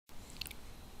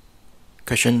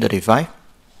Question 35.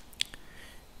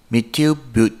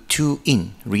 Methylbutene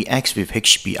reacts with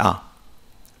HBr.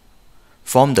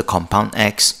 Form the compound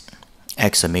X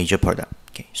a major product.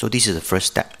 Okay, so this is the first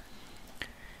step.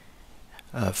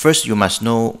 First, you must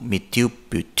know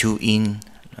methylbutene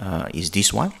is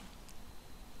this one,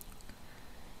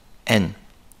 and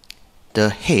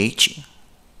the H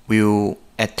will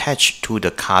attach to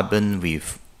the carbon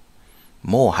with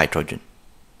more hydrogen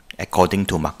according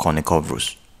to Markovnikov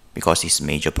rules because it's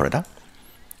major product.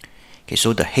 Okay,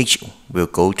 so the H will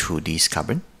go to this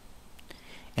carbon,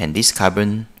 and this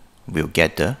carbon will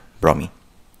get the bromine.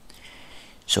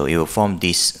 So it will form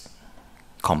this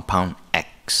compound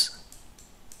X.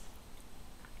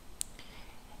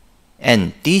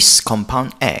 And this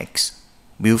compound X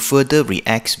will further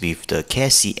react with the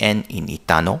KCN in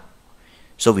ethanol.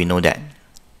 So we know that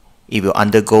it will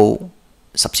undergo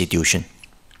substitution.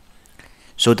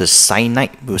 So the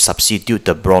cyanide will substitute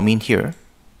the bromine here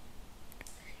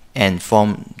and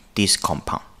form this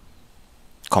compound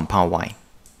Y.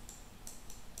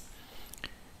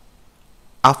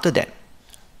 After that,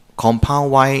 compound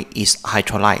Y is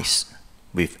hydrolyzed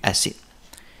with acid.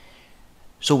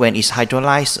 So when it's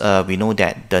hydrolyzed, we know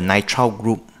that the nitrile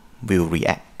group will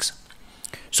react.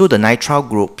 So the nitrile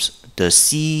groups, the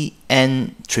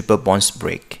CN triple bonds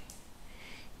break.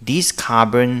 This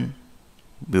carbon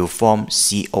will form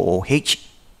COOH,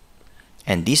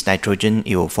 and this nitrogen,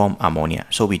 it will form ammonia.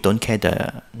 So we don't care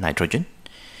the nitrogen.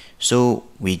 So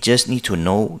we just need to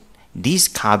know this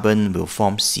carbon will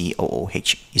form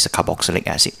COOH. It's a carboxylic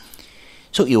acid.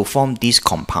 So it will form this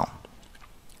compound.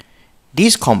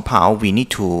 This compound we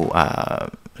need to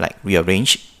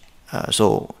rearrange.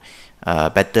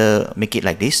 Better make it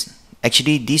like this.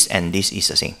 Actually, this and this is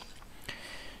the same.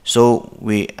 So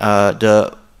we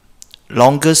the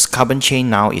longest carbon chain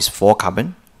now is 4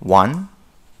 carbon. 1,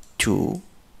 2,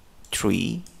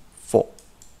 3, 4.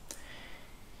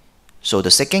 So the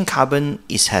second carbon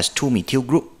has 2 methyl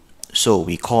group. So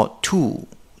we call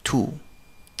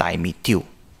 2,2-dimethyl.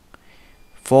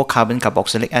 4 carbon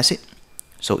carboxylic acid.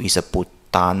 So it's a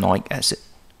butanoic acid.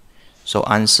 So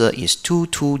answer is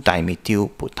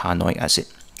 2,2-dimethyl butanoic acid.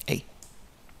 A.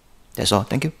 That's all.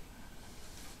 Thank you.